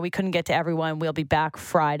in there. I know we couldn't get to everyone. We'll be back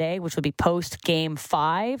Friday, which will be post Game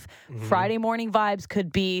 5. Mm-hmm. Friday morning vibes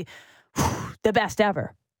could be the best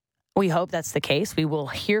ever. We hope that's the case. We will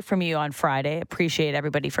hear from you on Friday. Appreciate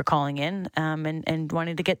everybody for calling in and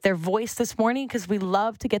wanting to get their voice this morning, because we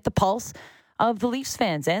love to get the pulse of the Leafs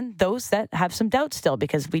fans and those that have some doubts still,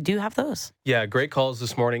 because we do have those. Yeah, great calls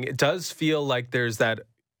this morning. It does feel like there's that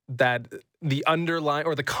the underlying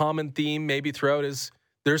or the common theme maybe throughout is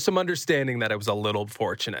there's some understanding that it was a little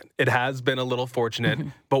fortunate. It has been a little fortunate,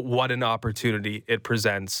 but what an opportunity it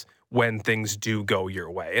presents when things do go your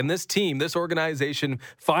way. And this team, this organization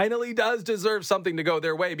finally does deserve something to go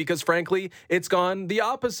their way, because frankly, it's gone the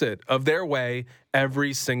opposite of their way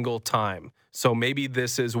every single time. So maybe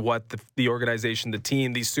this is what the organization, the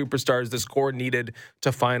team, these superstars, this core needed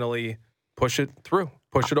to finally push it through,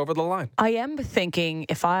 push it over the line. I am thinking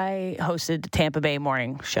if I hosted the Tampa Bay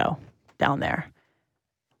morning show down there,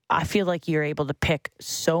 I feel like you're able to pick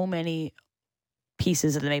so many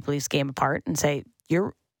pieces of the Maple Leafs game apart and say,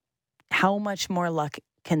 how much more luck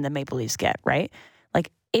can the Maple Leafs get, right?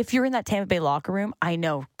 Like, if you're in that Tampa Bay locker room, I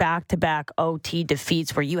know back-to-back OT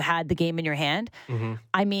defeats where you had the game in your hand. Mm-hmm.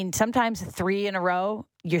 I mean, sometimes 3 in a row,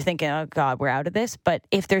 you're thinking, oh, God, we're out of this. But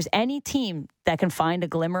if there's any team that can find a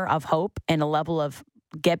glimmer of hope and a level of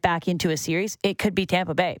get back into a series, it could be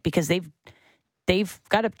Tampa Bay, because they've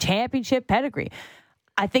got a championship pedigree.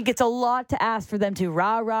 I think it's a lot to ask for them to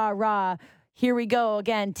rah, here we go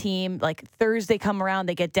again, team. Like, Thursday come around,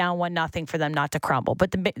 they get down 1-0 for them not to crumble.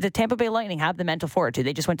 But the Tampa Bay Lightning have the mental fortitude.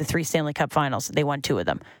 They just went to 3 Stanley Cup finals. They won 2 of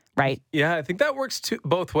them, right? Yeah, I think that works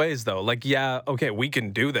both ways, though. Like, yeah, okay, we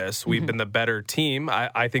can do this. We've been the better team.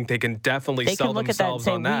 I think they can definitely sell themselves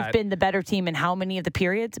on that. We've been the better team in how many of the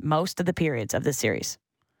periods? Most of the periods of the series.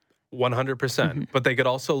 100%. But they could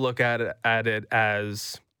also look at it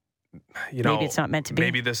as, maybe it's not meant to be.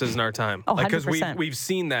 Maybe this isn't our time. Oh, 100%. Because we've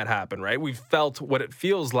seen that happen, right? We've felt what it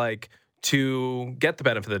feels like to get the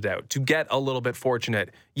benefit of the doubt, to get a little bit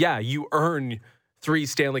fortunate. Yeah, you earn 3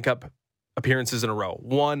 Stanley Cup appearances in a row,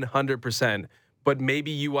 100%. But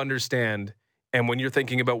maybe you understand, and when you're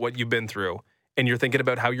thinking about what you've been through, and you're thinking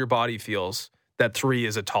about how your body feels, that 3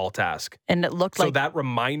 is a tall task. And it looked like... So that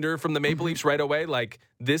reminder from the Maple Leafs right away, like,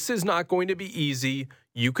 this is not going to be easy.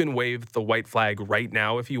 You can wave the white flag right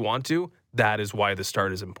now if you want to. That is why the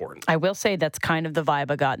start is important. I will say that's kind of the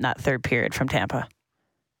vibe I got in that third period from Tampa.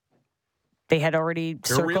 They had already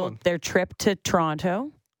circled their trip to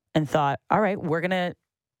Toronto and thought, all right, we're gonna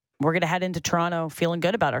head into Toronto feeling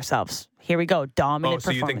good about ourselves. Here we go, dominant performance.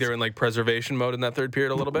 So you think they're in like preservation mode in that third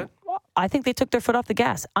period a little bit? I think they took their foot off the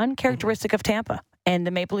gas, uncharacteristic of Tampa. And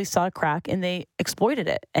the Maple Leafs saw a crack and they exploited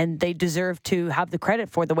it. And they deserve to have the credit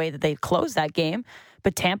for the way that they closed that game.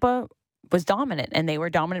 But Tampa was dominant, and they were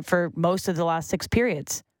dominant for most of the last 6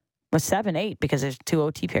 periods. Was 7, 8, because there's 2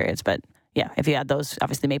 OT periods. But yeah, if you had those,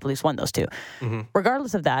 obviously Maple Leafs won those 2. Mm-hmm.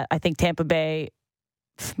 Regardless of that, I think Tampa Bay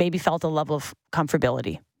maybe felt a level of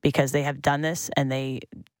comfortability because they have done this and they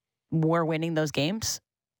were winning those games.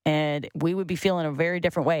 And we would be feeling a very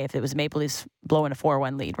different way if it was Maple Leafs blowing a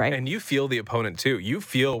 4-1 lead, right? And you feel the opponent, too. You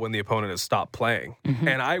feel when the opponent has stopped playing. Mm-hmm.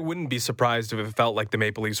 And I wouldn't be surprised if it felt like the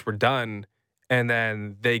Maple Leafs were done, and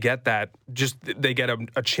then they get they get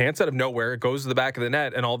a chance out of nowhere. It goes to the back of the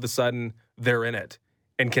net, and all of a sudden, they're in it.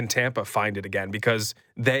 And can Tampa find it again? Because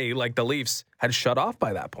they, like the Leafs, had shut off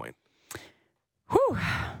by that point. Whew.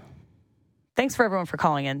 Thanks for everyone for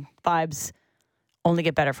calling in. Vibes only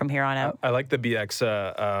get better from here on out. I like the BX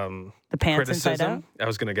the pants criticism. Inside Out. I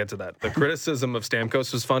was going to get to that. The criticism of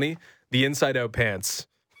Stamkos was funny. The inside out pants,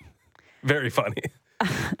 very funny.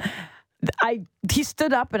 He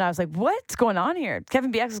stood up and I was like, what's going on here?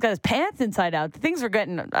 Kevin BX has got his pants inside out. Things were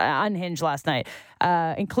getting unhinged last night,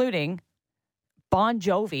 including Bon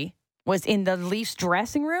Jovi was in the Leafs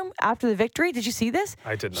dressing room after the victory. Did you see this?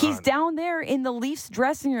 I did not. He's down there in the Leafs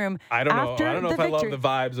dressing room. I don't know. After I don't know the if I love victory. the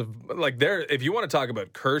vibes of like there. If you want to talk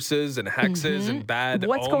about curses and hexes and bad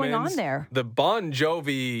What's going on omens, there? The Bon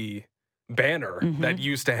Jovi banner that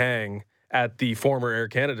used to hang at the former Air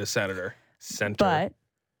Canada Center. But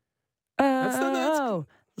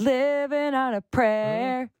living on a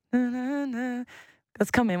prayer.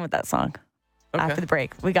 Let's come in with that song. Okay. After the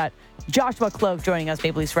break, we got Joshua Cloak joining us,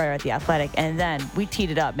 Maple Leafs writer at The Athletic, and then we teed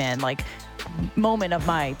it up, man. Like, moment of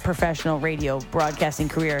my professional radio broadcasting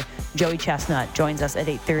career. Joey Chestnut joins us at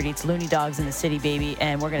 8:30. It's Looney Dogs in the City, baby,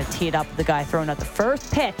 and we're going to tee it up with the guy throwing out the first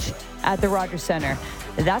pitch at the Rogers Center.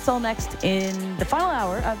 That's all next in the final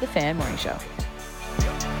hour of the Fan Morning Show.